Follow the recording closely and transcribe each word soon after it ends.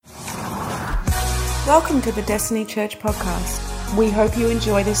Welcome to the Destiny Church podcast. We hope you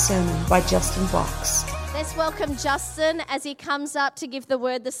enjoy this sermon by Justin Box. Let's welcome Justin as he comes up to give the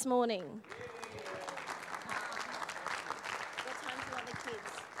word this morning. What time for all the kids?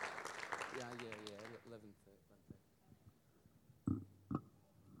 Yeah, 11:30.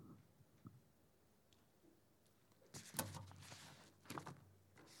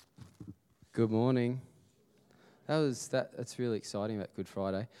 Good morning. That's really exciting about Good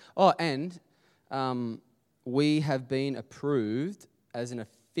Friday. Oh, and we have been approved as an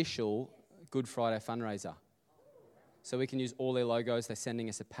official Good Friday fundraiser. So we can use all their logos. They're sending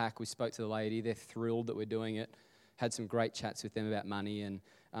us a pack. We spoke to the lady. They're thrilled that we're doing it. Had some great chats with them about money and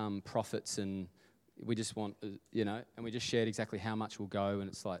profits, and we just want, and we just shared exactly how much will go, and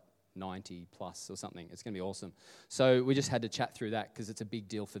it's like 90 plus or something. It's going to be awesome. So we just had to chat through that because it's a big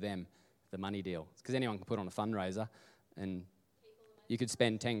deal for them, the money deal. Because anyone can put on a fundraiser, and you could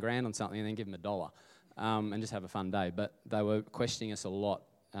spend 10 grand on something and then give them $1 and just have a fun day. But they were questioning us a lot.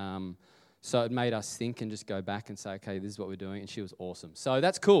 So it made us think and just go back and say, okay, this is what we're doing. And she was awesome. So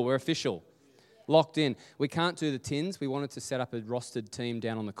that's cool. We're official. Locked in. We can't do the tins. We wanted to set up a rostered team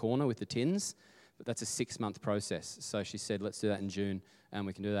down on the corner with the tins, but that's a 6-month process. So she said, let's do that in June, and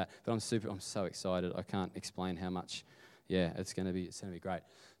we can do that. But I'm so excited. I can't explain how much. Yeah, it's going to be great.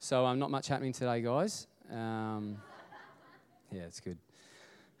 So not much happening today, guys. Yeah, it's good.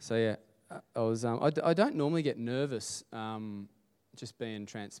 So yeah, I don't normally get nervous. Just being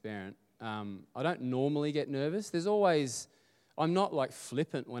transparent. I don't normally get nervous. I'm not like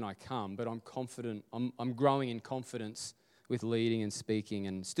flippant when I come, but I'm confident. I'm growing in confidence with leading and speaking,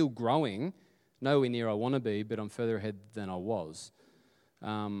 and still growing. Nowhere near I want to be, but I'm further ahead than I was.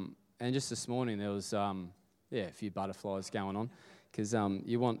 And just this morning there was a few butterflies going on, because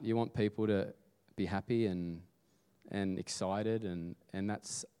you want people to be happy and excited, and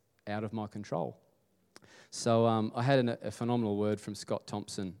that's out of my control. So I had a phenomenal word from Scott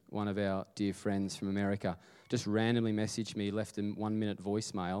Thompson, one of our dear friends from America. Just randomly messaged me, left a 1-minute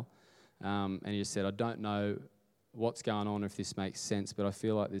voicemail, and he just said, I don't know what's going on, if this makes sense, but I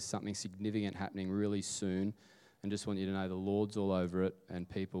feel like there's something significant happening really soon, and just want you to know the Lord's all over it, and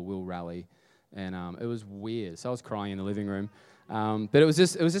people will rally. And it was weird. So I was crying in the living room. But it was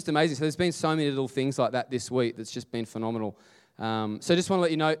just amazing. So there's been so many little things like that this week that's just been phenomenal. So I just want to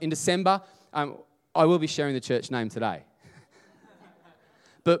let you know, in December, I will be sharing the church name today.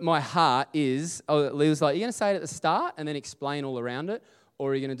 But my heart is, Lee was like, are you going to say it at the start and then explain all around it,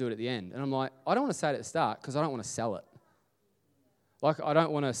 or are you going to do it at the end? And I'm like, I don't want to say it at the start because I don't want to sell it. Like, I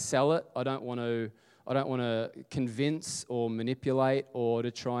don't want to sell it. I don't want to convince or manipulate or to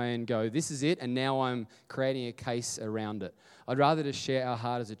try and go, this is it, and now I'm creating a case around it. I'd rather just share our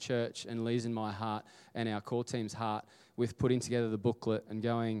heart as a church, and Lee's in my heart and our core team's heart, with putting together the booklet and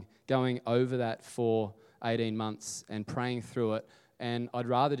going over that for 18 months and praying through it. And I'd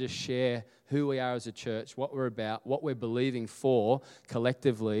rather just share who we are as a church, what we're about, what we're believing for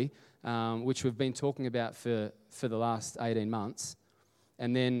collectively, which we've been talking about for the last 18 months.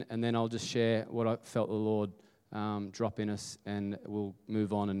 And then I'll just share what I felt the Lord drop in us, and we'll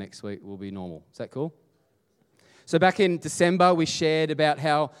move on, and next week will be normal. Is that cool? So back in December, we shared about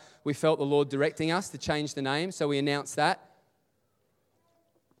how we felt the Lord directing us to change the name. So we announced that.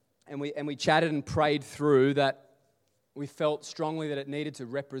 And we chatted and prayed through that. We felt strongly that it needed to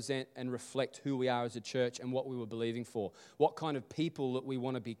represent and reflect who we are as a church and what we were believing for. What kind of people that we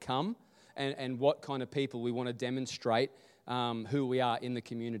want to become, and what kind of people we want to demonstrate who we are in the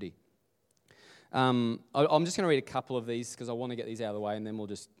community. I'm just going to read a couple of these because I want to get these out of the way, and then we'll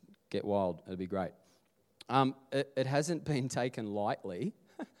just get wild. It'll be great. It hasn't been taken lightly,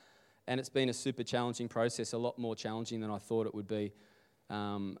 and it's been a super challenging process, a lot more challenging than I thought it would be.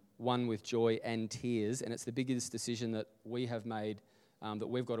 One with joy and tears, and it's the biggest decision that we have made, that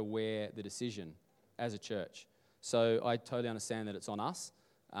we've got to wear the decision as a church. So I totally understand that it's on us.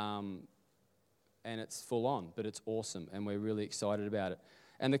 And it's full on, but it's awesome, and we're really excited about it.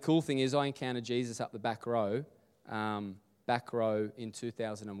 And the cool thing is, I encountered Jesus up the back row in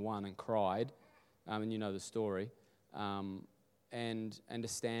 2001, and cried, and you know the story. And to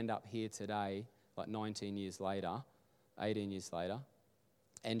stand up here today, like 18 years later,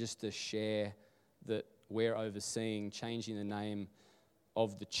 and just to share that we're overseeing changing the name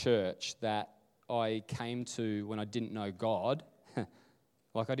of the church that I came to when I didn't know God,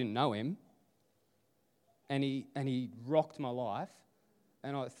 like I didn't know Him. And he rocked my life,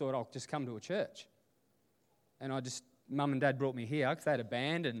 and I thought I'll just come to a church. And Mum and Dad brought me here because they had a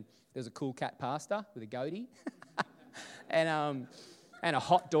band, and there was a cool cat pastor with a goatee, and a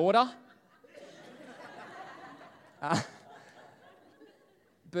hot daughter.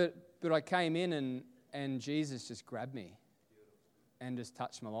 But I came in, and Jesus just grabbed me and just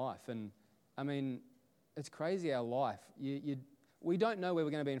touched my life. And I mean, it's crazy our life. We don't know where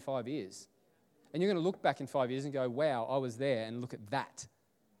we're going to be in 5 years. And you're going to look back in 5 years and go, wow, I was there, and look at that.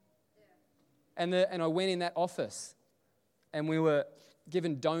 And I went in that office, and we were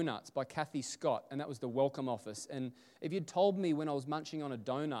given donuts by Kathy Scott, and that was the welcome office. And if you'd told me when I was munching on a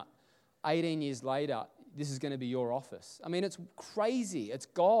donut 18 years later, this is going to be your office. I mean, it's crazy. It's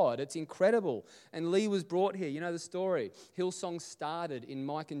God. It's incredible. And Lee was brought here. You know the story. Hillsong started in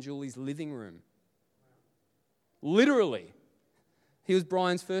Mike and Julie's living room. Literally. He was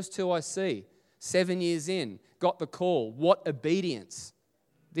Brian's first 2IC. 7 years in, got the call. What obedience.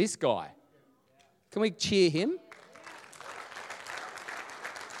 This guy. Can we cheer him?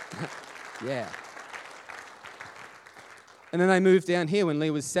 Yeah. And then they moved down here when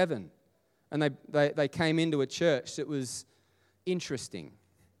Lee was 7. And they came into a church that was interesting.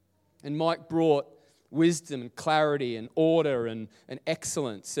 And Mike brought wisdom and clarity and order and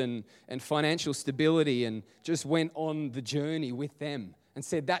excellence and financial stability, and just went on the journey with them and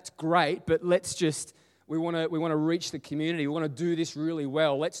said, that's great, but we want to reach the community. We want to do this really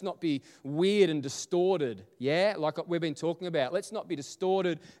well. Let's not be weird and distorted, yeah? Like we've been talking about. Let's not be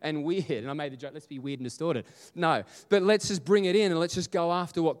distorted and weird. And I made the joke, let's be weird and distorted. No, but let's just bring it in and let's just go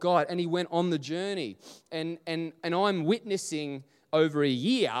after what God. And he went on the journey. And I'm witnessing over a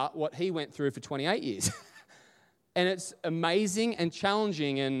year what he went through for 28 years. And it's amazing and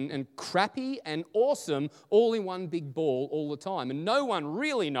challenging and crappy and awesome all in one big ball all the time. And no one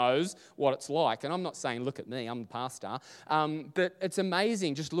really knows what it's like. And I'm not saying, look at me, I'm the pastor. But it's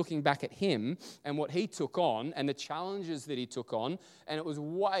amazing just looking back at him and what he took on and the challenges that he took on. And it was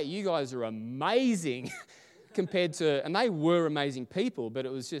you guys are amazing compared to, and they were amazing people, but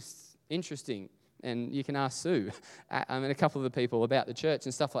it was just interesting. And you can ask Sue and a couple of the people about the church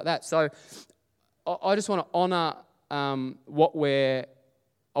and stuff like that. So I just want to honour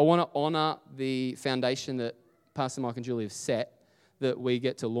I want to honour the foundation that Pastor Mike and Julie have set that we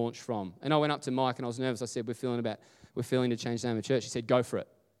get to launch from. And I went up to Mike and I was nervous. I said, we're feeling to change the name of the church. He said, go for it.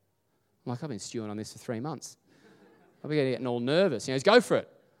 I'm like, I've been stewing on this for 3 months. I've been getting all nervous. He goes, go for it.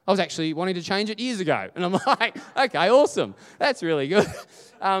 I was actually wanting to change it years ago. And I'm like, okay, awesome. That's really good.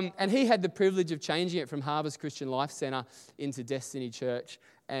 And he had the privilege of changing it from Harvest Christian Life Centre into Destiny Church.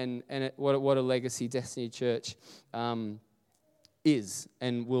 And what a legacy Destiny Church is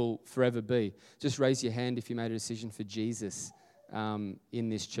and will forever be. Just raise your hand if you made a decision for Jesus in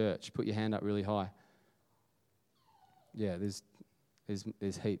this church. Put your hand up really high. Yeah,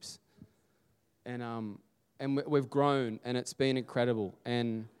 there's heaps. And we've grown, and it's been incredible.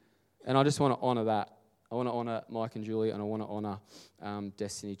 And I just want to honour that. I want to honour Mike and Julie, and I want to honour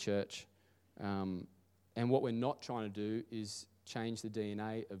Destiny Church. And what we're not trying to do is change the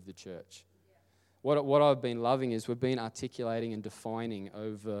DNA of the church. What I've been loving is we've been articulating and defining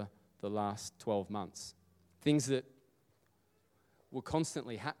over the last 12 months. Things that were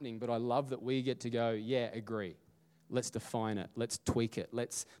constantly happening, but I love that we get to go, yeah, agree. Let's define it. Let's tweak it.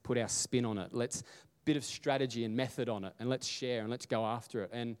 Let's put our spin on it. Let's bit of strategy and method on it, and let's share and let's go after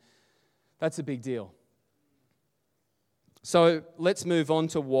it. And that's a big deal. So let's move on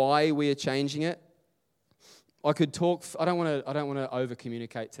to why we are changing it. I could talk. I don't want to over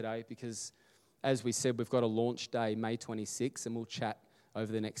communicate today because, as we said, we've got a launch day, May 26th, and we'll chat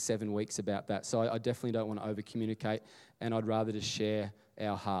over the next 7 weeks about that. So I definitely don't want to over communicate, and I'd rather just share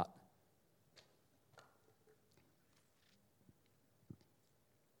our heart.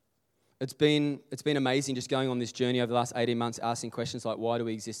 It's been amazing just going on this journey over the last 18 months, asking questions like, why do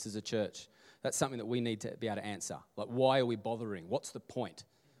we exist as a church? That's something that we need to be able to answer. Like, why are we bothering? What's the point?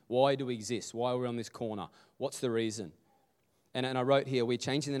 Why do we exist? Why are we on this corner? What's the reason? And I wrote here, we're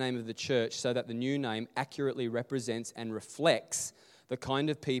changing the name of the church so that the new name accurately represents and reflects the kind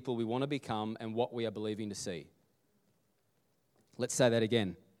of people we want to become and what we are believing to see. Let's say that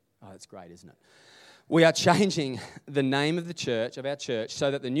again. Oh, that's great, isn't it? We are changing the name of the church, of our church,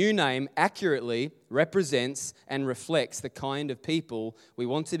 so that the new name accurately represents and reflects the kind of people we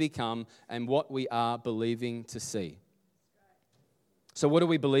want to become and what we are believing to see. So what are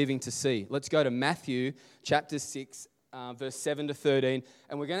we believing to see? Let's go to Matthew chapter 6, verse 7 to 13,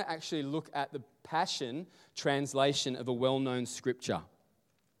 and we're going to actually look at the Passion translation of a well-known scripture.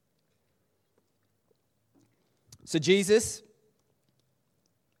 So Jesus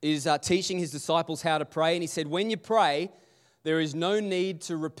is teaching his disciples how to pray, and he said, when you pray, there is no need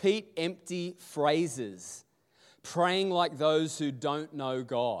to repeat empty phrases, praying like those who don't know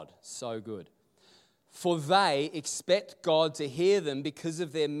God. So good. For they expect God to hear them because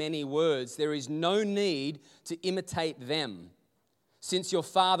of their many words. There is no need to imitate them. since your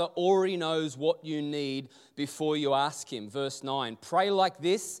Father already knows what you need before you ask him. Verse 9, pray like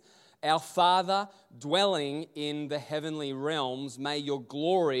this, our Father dwelling in the heavenly realms, may your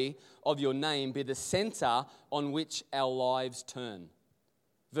glory of your name be the center on which our lives turn.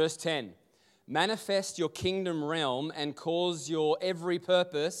 Verse 10, manifest your kingdom realm and cause your every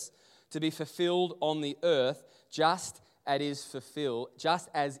purpose to be fulfilled on the earth just as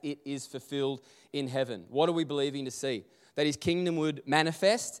it is fulfilled in heaven. What are we believing to see? That his kingdom would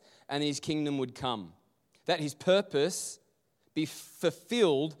manifest and his kingdom would come. That his purpose be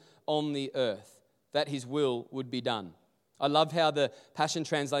fulfilled on the earth. That his will would be done. I love how the Passion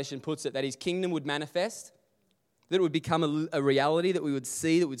Translation puts it, that his kingdom would manifest, that it would become a reality that we would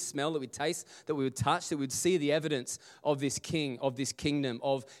see, that we would smell, that we would taste, that we would touch, that we would see the evidence of this king, of this kingdom,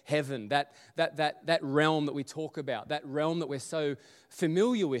 of heaven, that realm that we talk about, that realm that we're so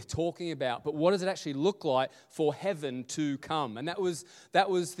familiar with talking about. But what does it actually look like for heaven to come? And that was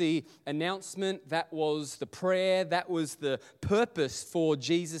the announcement, that was the prayer, that was the purpose for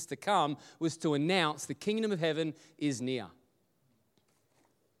Jesus to come, was to announce the kingdom of heaven is near.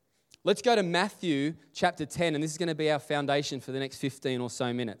 Let's go to Matthew chapter 10, and this is going to be our foundation for the next 15 or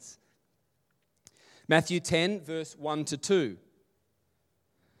so minutes. Matthew 10, verse 1 to 2.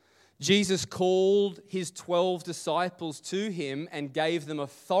 Jesus called his 12 disciples to him and gave them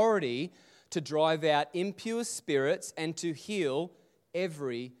authority to drive out impure spirits and to heal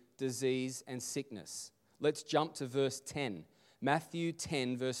every disease and sickness. Let's jump to verse 10. Matthew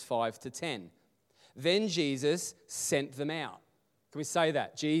 10, verse 5 to 10. Then Jesus sent them out. Can we say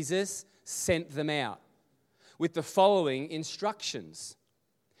that? Jesus sent them out with the following instructions.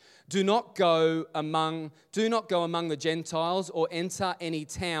 Do not go among the Gentiles or enter any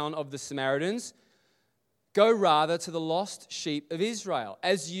town of the Samaritans. Go rather to the lost sheep of Israel.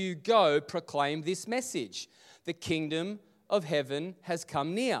 As you go, proclaim this message. The kingdom of heaven has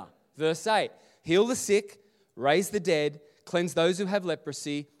come near. Verse 8, heal the sick, raise the dead, cleanse those who have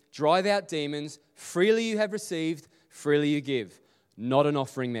leprosy, drive out demons. Freely you have received, freely you give. Not an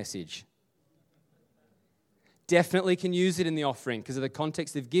offering message. Definitely can use it in the offering because of the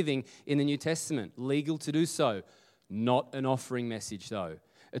context of giving in the New Testament. Legal to do so. Not an offering message though.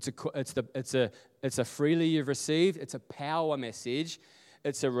 It's a freely you've received. It's a power message.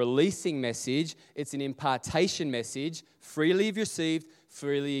 It's a releasing message. It's an impartation message. Freely you've received,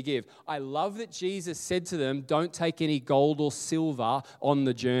 freely you give. I love that Jesus said to them, don't take any gold or silver on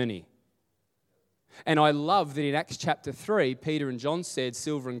the journey. And I love that in Acts chapter 3, Peter and John said,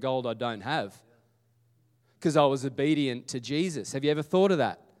 silver and gold I don't have because I was obedient to Jesus. Have you ever thought of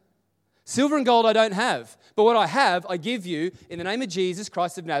that? Silver and gold I don't have, but what I have, I give you in the name of Jesus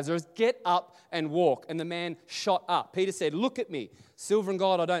Christ of Nazareth. Get up and walk. And the man shot up. Peter said, look at me. Silver and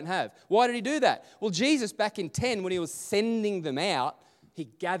gold I don't have. Why did he do that? Well, Jesus back in 10, when he was sending them out, he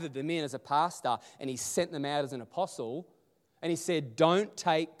gathered them in as a pastor and he sent them out as an apostle. And he said, don't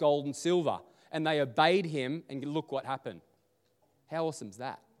take gold and silver. And they obeyed him, and look what happened. How awesome is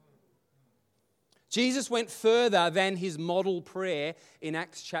that? Jesus went further than his model prayer in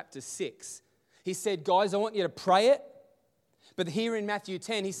Acts chapter 6. He said, guys, I want you to pray it. But here in Matthew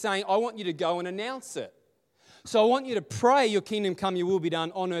 10, he's saying, I want you to go and announce it. So I want you to pray, your kingdom come, your will be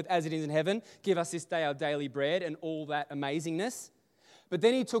done on earth as it is in heaven. Give us this day our daily bread and all that amazingness. But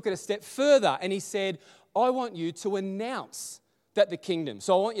then he took it a step further and he said, I want you to announce that the kingdom.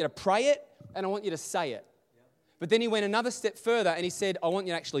 So I want you to pray it and I want you to say it. But then he went another step further and he said, I want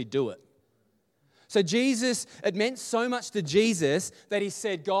you to actually do it. So Jesus, it meant so much to Jesus that he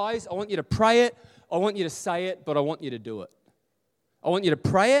said, guys, I want you to pray it, I want you to say it, but I want you to do it. I want you to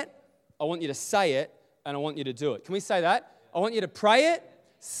pray it, I want you to say it, and I want you to do it. Can we say that? I want you to pray it,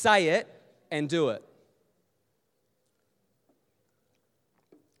 say it, and do it.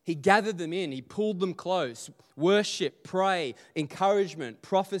 He gathered them in. He pulled them close. Worship, pray, encouragement,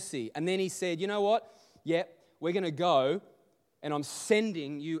 prophecy. And then he said, you know what? Yep, we're going to go and I'm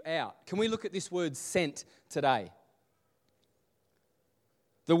sending you out. Can we look at this word sent today?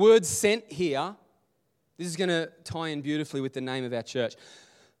 The word sent here, this is going to tie in beautifully with the name of our church.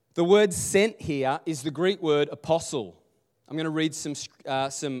 The word sent here is the Greek word apostle. I'm going to read some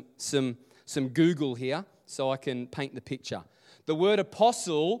Google here so I can paint the picture. The word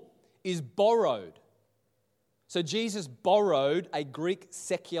apostle is borrowed. So Jesus borrowed a Greek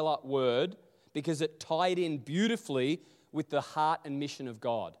secular word because it tied in beautifully with the heart and mission of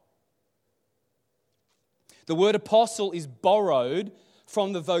God. The word apostle is borrowed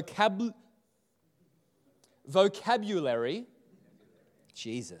from the vocabulary.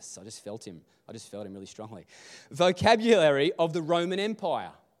 Jesus, I just felt him really strongly. Vocabulary of the Roman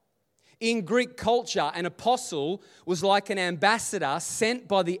Empire. In Greek culture, an apostle was like an ambassador sent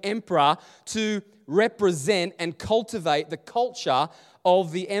by the emperor to represent and cultivate the culture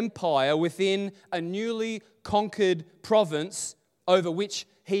of the empire within a newly conquered province over which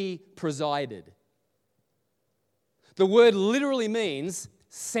he presided. The word literally means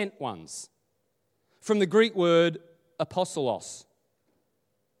sent ones, from the Greek word apostolos.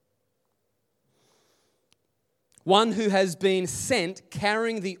 One who has been sent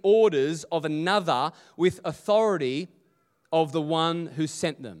carrying the orders of another with authority of the one who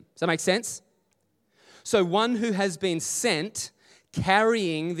sent them. Does that make sense? So one who has been sent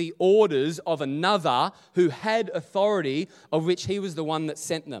carrying the orders of another who had authority of which he was the one that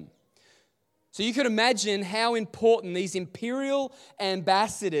sent them. So you could imagine how important these imperial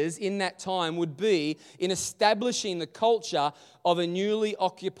ambassadors in that time would be in establishing the culture of a newly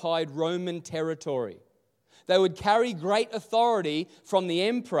occupied Roman territory. They would carry great authority from the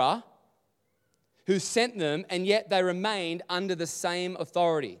emperor who sent them, and yet they remained under the same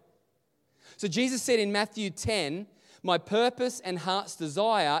authority. So Jesus said in Matthew 10, "My purpose and heart's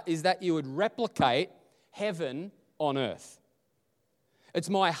desire is that you would replicate heaven on earth." It's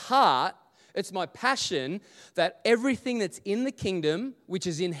my heart, it's my passion that everything that's in the kingdom, which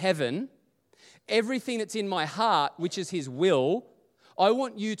is in heaven, everything that's in my heart, which is His will, I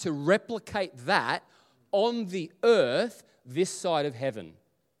want you to replicate that on the earth this side of heaven.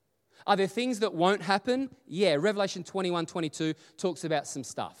 Are there things that won't happen? Yeah, Revelation 21:22 talks about some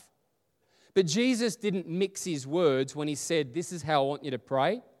stuff. But Jesus didn't mix His words when He said, this is how I want you to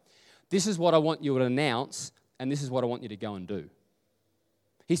pray, this is what I want you to announce, and this is what I want you to go and do.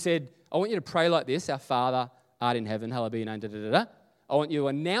 He said, I want you to pray like this, our Father, art in heaven, hallowed be your name, da-da-da-da. I want you to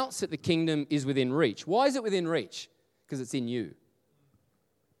announce that the kingdom is within reach. Why is it within reach? Because it's in you.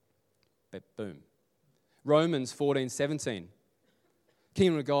 But boom. Romans 14:17.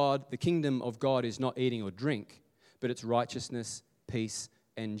 Kingdom of God, the kingdom of God is not eating or drink, but it's righteousness, peace,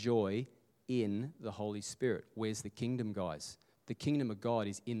 and joy in the Holy Spirit. Where's the kingdom, guys? The kingdom of God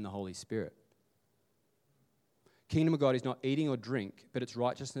is in the Holy Spirit. Kingdom of God is not eating or drink, but it's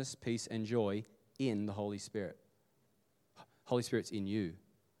righteousness, peace, and joy in the Holy Spirit. Holy Spirit's in you.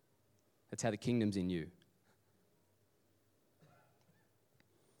 That's how the kingdom's in you.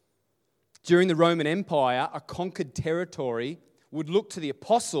 During the Roman Empire, a conquered territory would look to the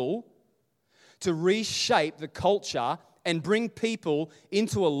apostle to reshape the culture and bring people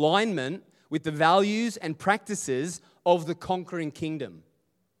into alignment with the values and practices of the conquering kingdom.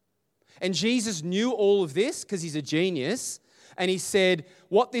 And Jesus knew all of this because He's a genius, and He said,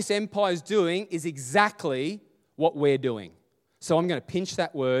 what this empire is doing is exactly what we're doing. So I'm going to pinch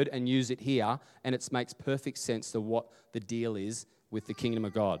that word and use it here, and it makes perfect sense to what the deal is with the kingdom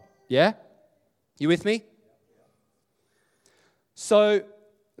of God. Yeah? You with me? So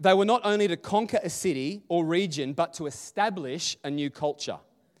they were not only to conquer a city or region, but to establish a new culture.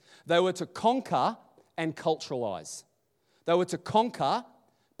 They were to conquer and culturalize. They were to conquer,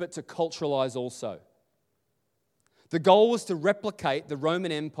 but to culturalize also. The goal was to replicate the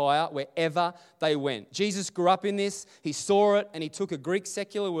Roman Empire wherever they went. Jesus grew up in this, He saw it, and He took a Greek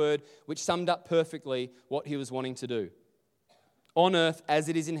secular word which summed up perfectly what He was wanting to do. On earth as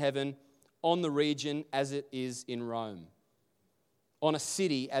it is in heaven, on the region as it is in Rome, on a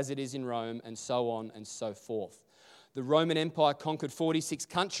city as it is in Rome, and so on and so forth. The Roman Empire conquered 46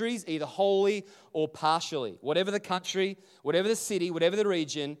 countries, either wholly or partially. Whatever the country, whatever the city, whatever the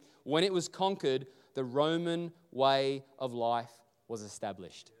region, when it was conquered, the Roman way of life was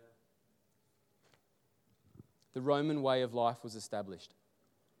established. The Roman way of life was established.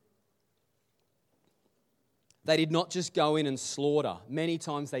 They did not just go in and slaughter. Many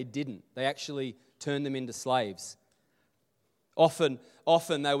times they didn't. They actually turned them into slaves. Often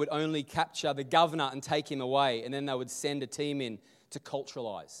they would only capture the governor and take him away, and then they would send a team in to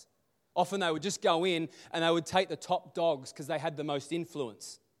culturalize. Often they would just go in and they would take the top dogs because they had the most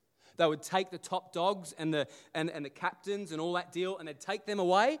influence. They would take the top dogs and the captains and all that deal, and they'd take them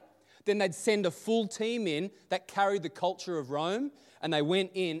away. Then they'd send a full team in that carried the culture of Rome, and they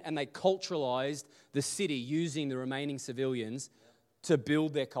went in and they culturalized the city using the remaining civilians to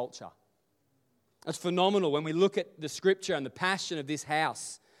build their culture. It's phenomenal when we look at the scripture and the passion of this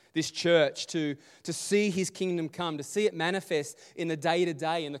house, this church, to see His kingdom come, to see it manifest in the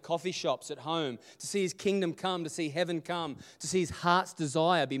day-to-day, in the coffee shops at home, to see His kingdom come, to see heaven come, to see His heart's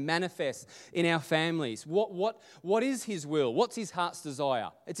desire be manifest in our families. What is His will? What's His heart's desire?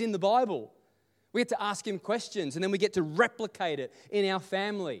 It's in the Bible. We get to ask Him questions, and then we get to replicate it in our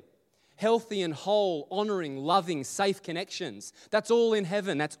family. healthy and whole, honoring, loving, safe connections. That's all in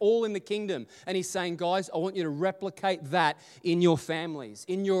heaven. That's all in the kingdom. And he's saying, guys, I want you to replicate that in your families,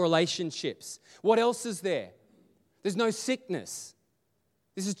 in your relationships. What else is there? There's no sickness.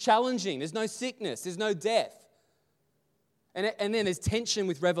 This is challenging. There's no sickness. There's no death. And then there's tension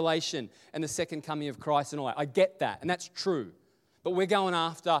with Revelation and the second coming of Christ and all that. I get that, and that's true. But we're going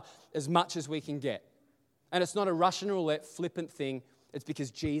after as much as we can get. And it's not a Russian roulette flippant thing. It's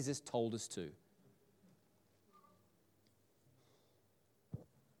because Jesus told us to.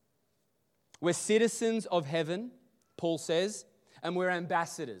 We're citizens of heaven, Paul says, and we're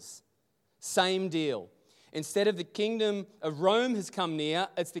ambassadors. Same deal. Instead of the kingdom of Rome has come near,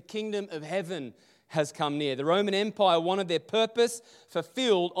 it's the kingdom of heaven has come near. The Roman Empire wanted their purpose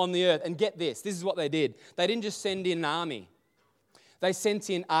fulfilled on the earth. And get this is what they did. They didn't just send in an army. They sent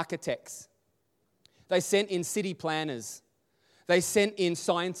in architects. They sent in city planners. They sent in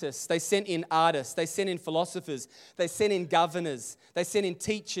scientists. They sent in artists. They sent in philosophers. They sent in governors. They sent in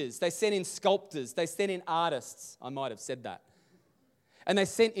teachers. They sent in sculptors. They sent in artists. I might have said that. And they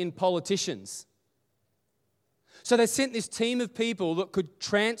sent in politicians. So they sent this team of people that could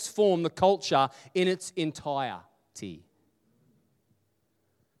transform the culture in its entirety.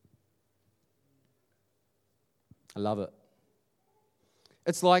 I love it.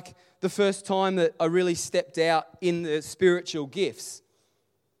 It's like the first time that I really stepped out in the spiritual gifts.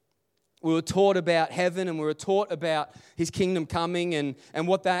 We were taught about heaven and we were taught about his kingdom coming and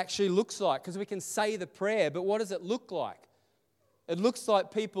what that actually looks like. Because we can say the prayer, but what does it look like? It looks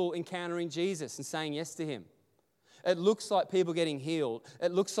like people encountering Jesus and saying yes to him. It looks like people getting healed.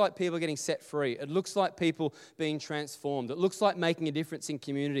 It looks like people getting set free. It looks like people being transformed. It looks like making a difference in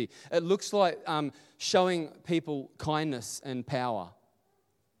community. It looks like showing people kindness and power.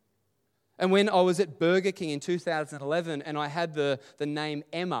 And when I was at Burger King in 2011 and I had the name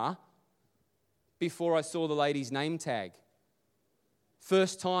Emma before I saw the lady's name tag.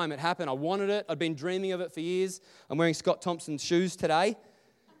 First time it happened. I wanted it. I'd been dreaming of it for years. I'm wearing Scott Thompson's shoes today.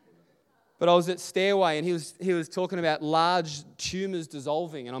 But I was at Stairway and he was talking about large tumours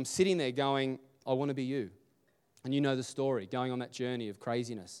dissolving and I'm sitting there going, I want to be you. And you know the story, going on that journey of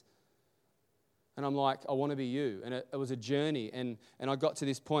craziness. And I'm like, I want to be you. And it was a journey and I got to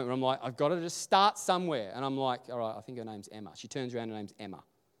this point where I'm like, I've got to just start somewhere. And I'm like, all right, I think her name's Emma. She turns around, her name's Emma.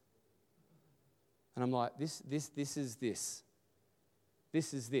 And I'm like, this is this.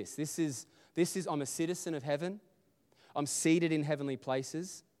 This is this. This is, I'm a citizen of heaven. I'm seated in heavenly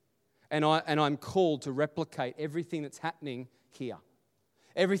places. And I'm called to replicate everything that's happening here.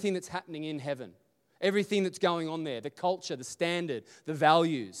 Everything that's happening in heaven. Everything that's going on there. The culture, the standard, the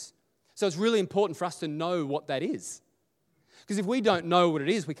values. So it's really important for us to know what that is. Because if we don't know what it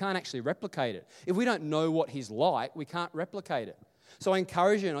is, we can't actually replicate it. If we don't know what he's like, we can't replicate it. So I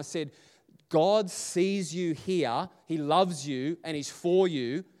encourage you and I said, God sees you here. He loves you and he's for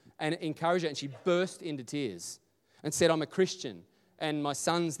you. And encourage her. And she burst into tears and said, I'm a Christian. And my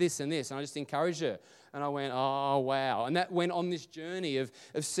son's this and this. And I just encouraged her. And I went, oh, wow. And that went on this journey of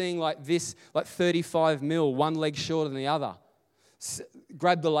seeing like this, like 35 mil, one leg shorter than the other.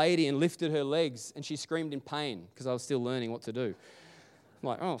 Grabbed the lady and lifted her legs. And she screamed in pain because I was still learning what to do. I'm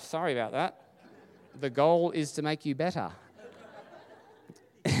like, oh, sorry about that. The goal is to make you better.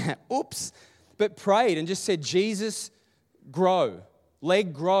 Oops. But prayed and just said, Jesus, grow.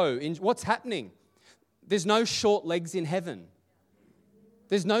 Leg grow. What's happening? There's no short legs in heaven.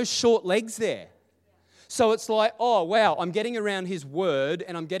 There's no short legs there. So it's like, oh, wow, I'm getting around his word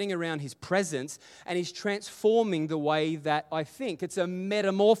and I'm getting around his presence and he's transforming the way that I think. It's a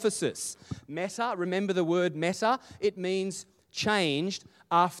metamorphosis. Meta, remember the word meta? It means changed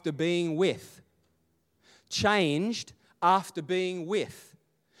after being with. Changed after being with.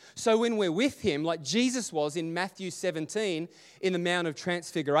 So when we're with him, like Jesus was in Matthew 17 in the Mount of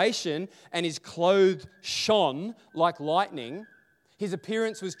Transfiguration and his clothes shone like lightning, his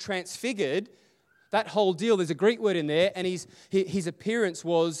appearance was transfigured. That whole deal, there's a Greek word in there, and his appearance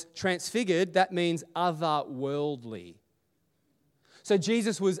was transfigured. That means otherworldly. So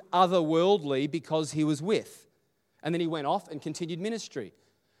Jesus was otherworldly because he was with. And then he went off and continued ministry.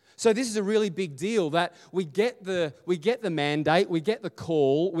 So this is a really big deal that we get the mandate, we get the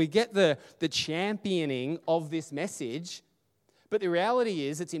call, we get the championing of this message. But the reality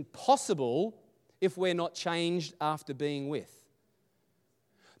is it's impossible if we're not changed after being with.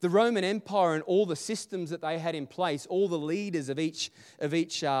 The Roman Empire and all the systems that they had in place, all the leaders of each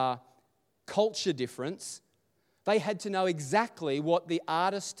culture difference, they had to know exactly what the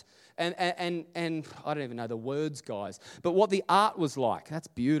artist and I don't even know the words, guys, but what the art was like. That's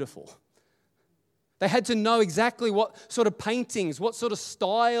beautiful. They had to know exactly what sort of paintings, what sort of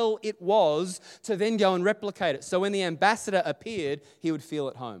style it was to then go and replicate it. So when the ambassador appeared, he would feel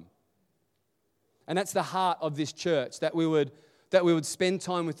at home. And that's the heart of this church, that we would spend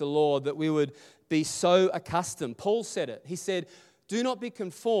time with the Lord, that we would be so accustomed. Paul said it. He said, do not be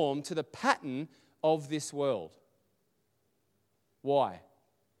conformed to the pattern of this world. Why?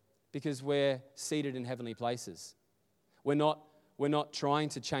 Because we're seated in heavenly places. We're not trying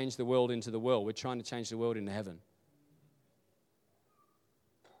to change the world into the world. We're trying to change the world into heaven.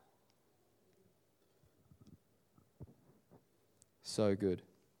 So good.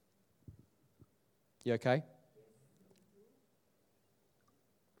 You okay?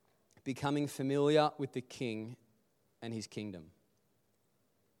 Becoming familiar with the King and his kingdom.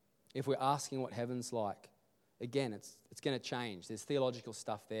 If we're asking what heaven's like, again, it's going to change. There's theological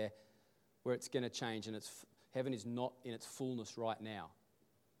stuff there where it's going to change, and heaven is not in its fullness right now.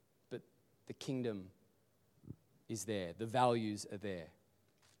 But the kingdom is there. The values are there.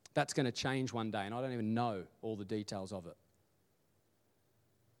 That's going to change one day, and I don't even know all the details of it.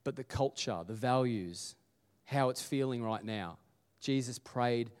 But the culture, the values, how it's feeling right now. Jesus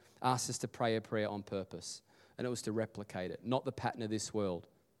asked us to pray a prayer on purpose, and it was to replicate it. Not the pattern of this world,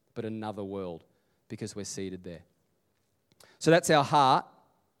 but another world, because we're seated there. So that's our heart.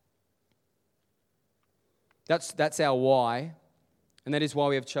 That's our why, and that is why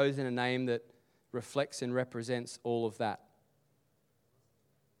we have chosen a name that reflects and represents all of that.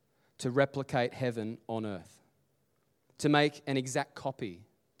 To replicate heaven on earth. To make an exact copy,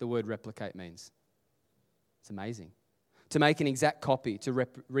 the word replicate means. It's amazing. To make an exact copy, to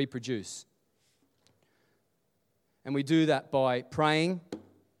reproduce. And we do that by praying,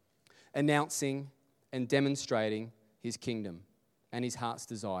 announcing, and demonstrating his kingdom and his heart's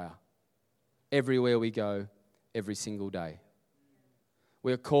desire everywhere we go, every single day.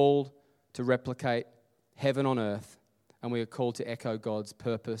 We are called to replicate heaven on earth, and we are called to echo God's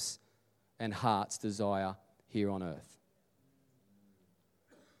purpose and heart's desire here on earth.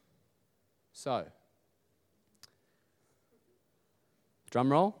 So,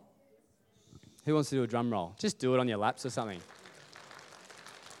 drum roll? Who wants to do a drum roll? Just do it on your laps or something.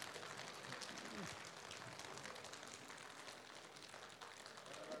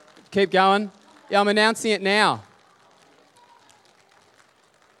 Keep going. Yeah, I'm announcing it now.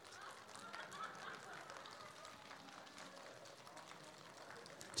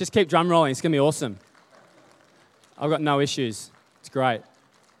 Just keep drum rolling. It's going to be awesome. I've got no issues. It's great.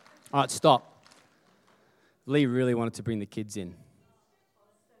 All right, stop. Lee really wanted to bring the kids in.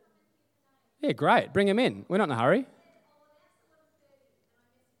 Yeah, great. Bring them in. We're not in a hurry.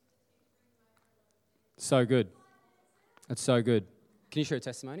 So good. That's so good. Can you share a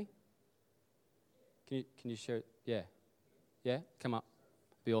testimony? Can you share it? Yeah. Yeah? Come up.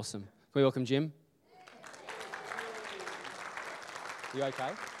 Be awesome. Can we welcome Jim? You okay?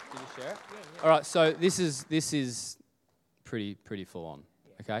 Can you share it? Yeah. All right, so this is pretty full on.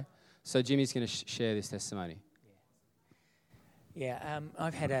 Okay? So Jimmy's going to share this testimony. Yeah,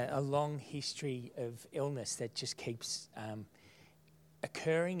 I've had a long history of illness that just keeps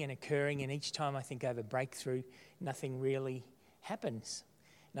occurring, and each time I think I have a breakthrough, nothing really happens.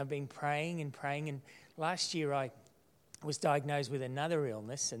 And I've been praying, and last year I was diagnosed with another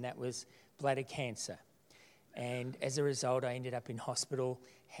illness, and that was bladder cancer. And as a result, I ended up in hospital,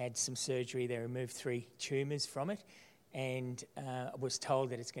 had some surgery. They removed 3 tumours from it, and I was told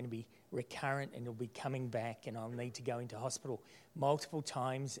that it's going to be recurrent and it'll be coming back, and I'll need to go into hospital multiple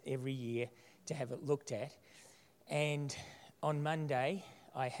times every year to have it looked at. And on Monday,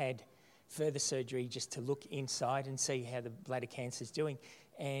 I had further surgery just to look inside and see how the bladder cancer is doing,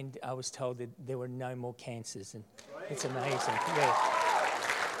 and I was told that there were no more cancers, and it's amazing. Yeah,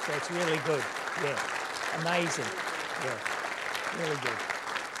 so it's really good. Yeah, amazing. Yeah, really good.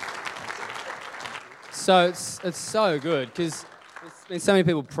 So it's so good because there's been so many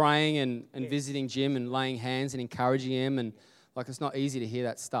people praying and visiting Jim and laying hands and encouraging him, and like it's not easy to hear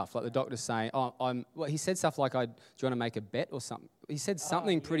that stuff. Like the doctor's saying, he said stuff like, do you want to make a bet or something? He said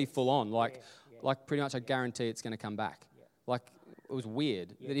something pretty full on, like pretty much I guarantee it's going to come back. Yeah. Like it was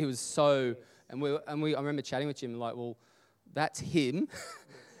weird that he was so, and I remember chatting with Jim like, well, that's him,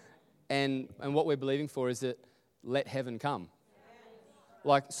 and what we're believing for is that let heaven come.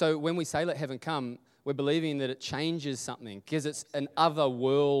 Like, so when we say let heaven come, we're believing that it changes something because it's an other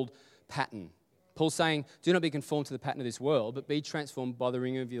world pattern. Paul's saying, do not be conformed to the pattern of this world, but be transformed by the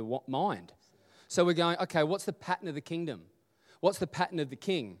renewing of your mind. So we're going, okay, what's the pattern of the kingdom? What's the pattern of the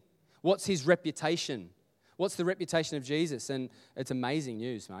king? What's his reputation? What's the reputation of Jesus? And it's amazing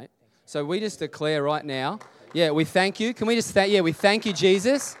news, mate. So we just declare right now, we thank you. Can we just we thank you,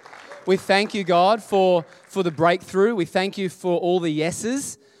 Jesus. We thank you, God, for the breakthrough. We thank you for all the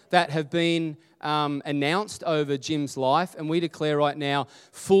yeses that have been announced over Jim's life. And we declare right now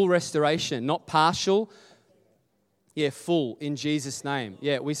full restoration, not partial. Yeah, full in Jesus' name.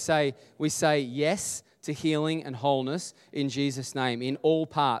 Yeah, we say yes to healing and wholeness in Jesus' name in all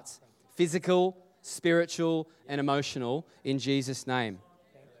parts, physical, spiritual, and emotional in Jesus' name.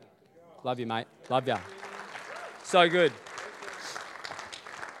 Love you, mate. Love you. So good.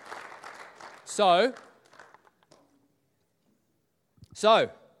 So,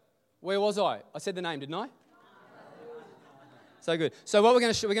 where was I? I said the name, didn't I? So good. So what we're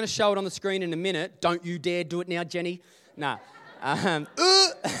going to show it on the screen in a minute. Don't you dare do it now, Jenny. Nah.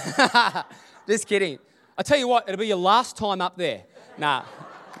 Just kidding. I tell you what, it'll be your last time up there. Nah.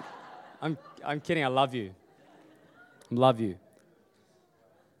 I'm kidding. I love you. Love you.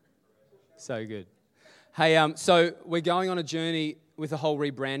 So good. Hey, so we're going on a journey with a whole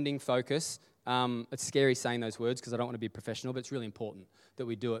rebranding focus. It's scary saying those words because I don't want to be professional, but it's really important that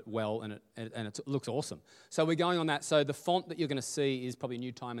we do it well and it looks awesome. So we're going on that. So the font that you're going to see is probably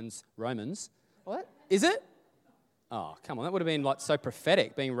New Timon's Romans. What? Is it? Oh, come on. That would have been like so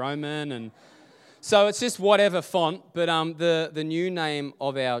prophetic, being Roman. And so it's just whatever font. But the new name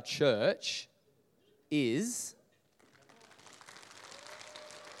of our church is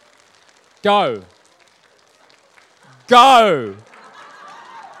Go. Go.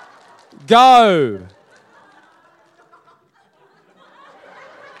 Go.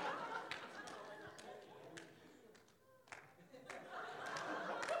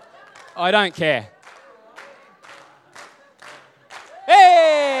 I don't care.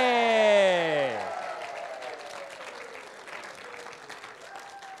 Hey!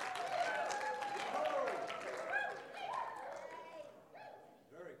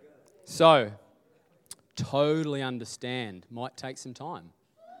 So, totally understand. Might take some time.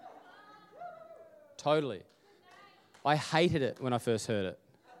 Totally. I hated it when I first heard it.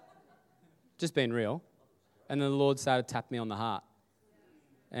 Just being real. And then the Lord started to tap me on the heart.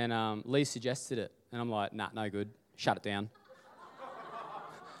 And Lee suggested it. And I'm like, nah, no good. Shut it down.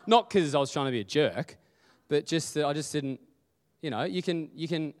 Not because I was trying to be a jerk, but just that I just didn't, you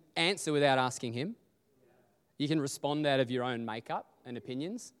can answer without asking him. You can respond out of your own makeup and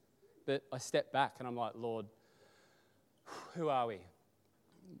opinions. But I stepped back and I'm like, Lord, who are we?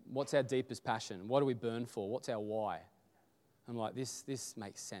 What's our deepest passion? What do we burn for? What's our why? I'm like, this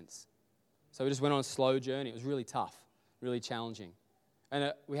makes sense. So we just went on a slow journey. It was really tough, really challenging.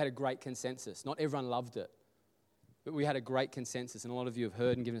 And we had a great consensus. Not everyone loved it, but we had a great consensus. And a lot of you have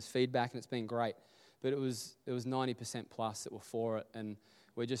heard and given us feedback, and it's been great. But it was 90% plus that were for it, and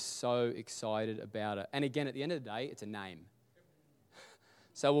we're just so excited about it. And again, at the end of the day, it's a name.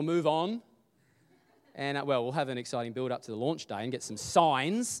 So we'll move on, and we'll have an exciting build up to the launch day and get some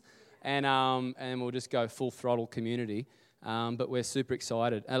signs, and we'll just go full throttle community. But we're super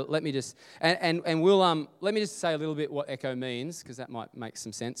excited. Let me just let me just say a little bit what Echo means, because that might make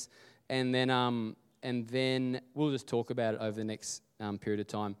some sense, and then we'll just talk about it over the next period of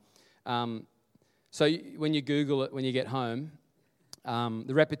time. So when you Google it when you get home,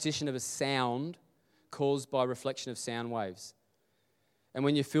 the repetition of a sound caused by reflection of sound waves. And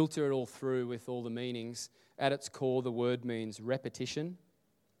when you filter it all through with all the meanings, at its core, the word means repetition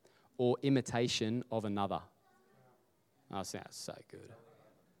or imitation of another. Oh, sounds so good.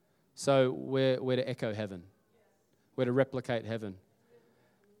 So we're to echo heaven. We're to replicate heaven.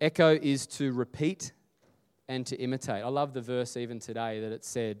 Echo is to repeat and to imitate. I love the verse even today that it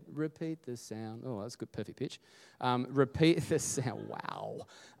said, repeat the sound. Oh, that's good, perfect pitch. Repeat the sound.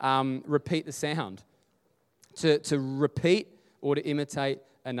 Wow. Repeat the sound. To repeat or to imitate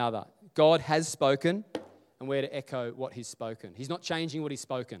another. God has spoken, and we're to echo what he's spoken. He's not changing what he's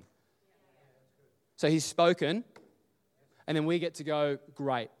spoken. So he's spoken, and then we get to go,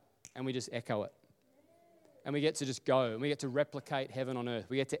 great, and we just echo it. And we get to just go, and we get to replicate heaven on earth.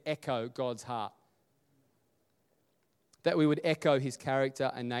 We get to echo God's heart. That we would echo his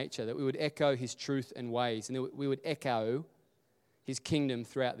character and nature, that we would echo his truth and ways, and that we would echo his kingdom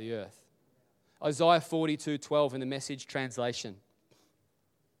throughout the earth. Isaiah 42:12 in the Message translation.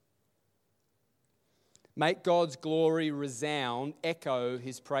 Make God's glory resound, echo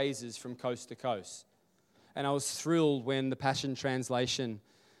his praises from coast to coast. And I was thrilled when the Passion Translation,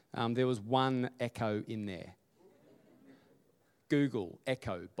 there was one echo in there. Google,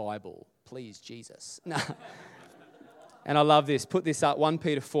 echo, Bible, please, Jesus. No. And I love this. Put this up, 1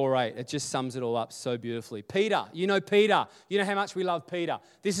 Peter 4:8. It just sums it all up so beautifully. Peter. You know how much we love Peter.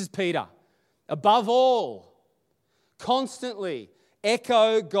 This is Peter. Above all, constantly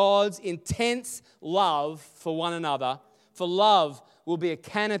echo God's intense love for one another, for love will be a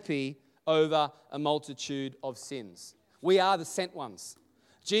canopy over a multitude of sins. We are the sent ones.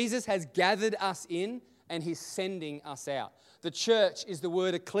 Jesus has gathered us in and he's sending us out. The church is the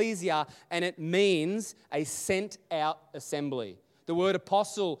word ecclesia, and it means a sent out assembly. The word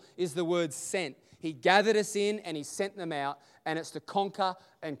apostle is the word sent. He gathered us in and he sent them out, and it's to conquer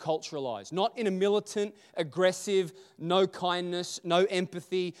and culturalize. Not in a militant, aggressive, no kindness, no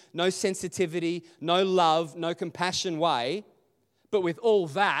empathy, no sensitivity, no love, no compassion way, but with all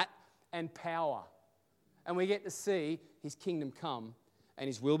that and power. And we get to see his kingdom come and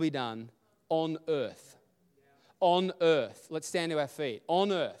his will be done on earth. On earth. Let's stand to our feet.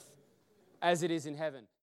 On earth as it is in heaven.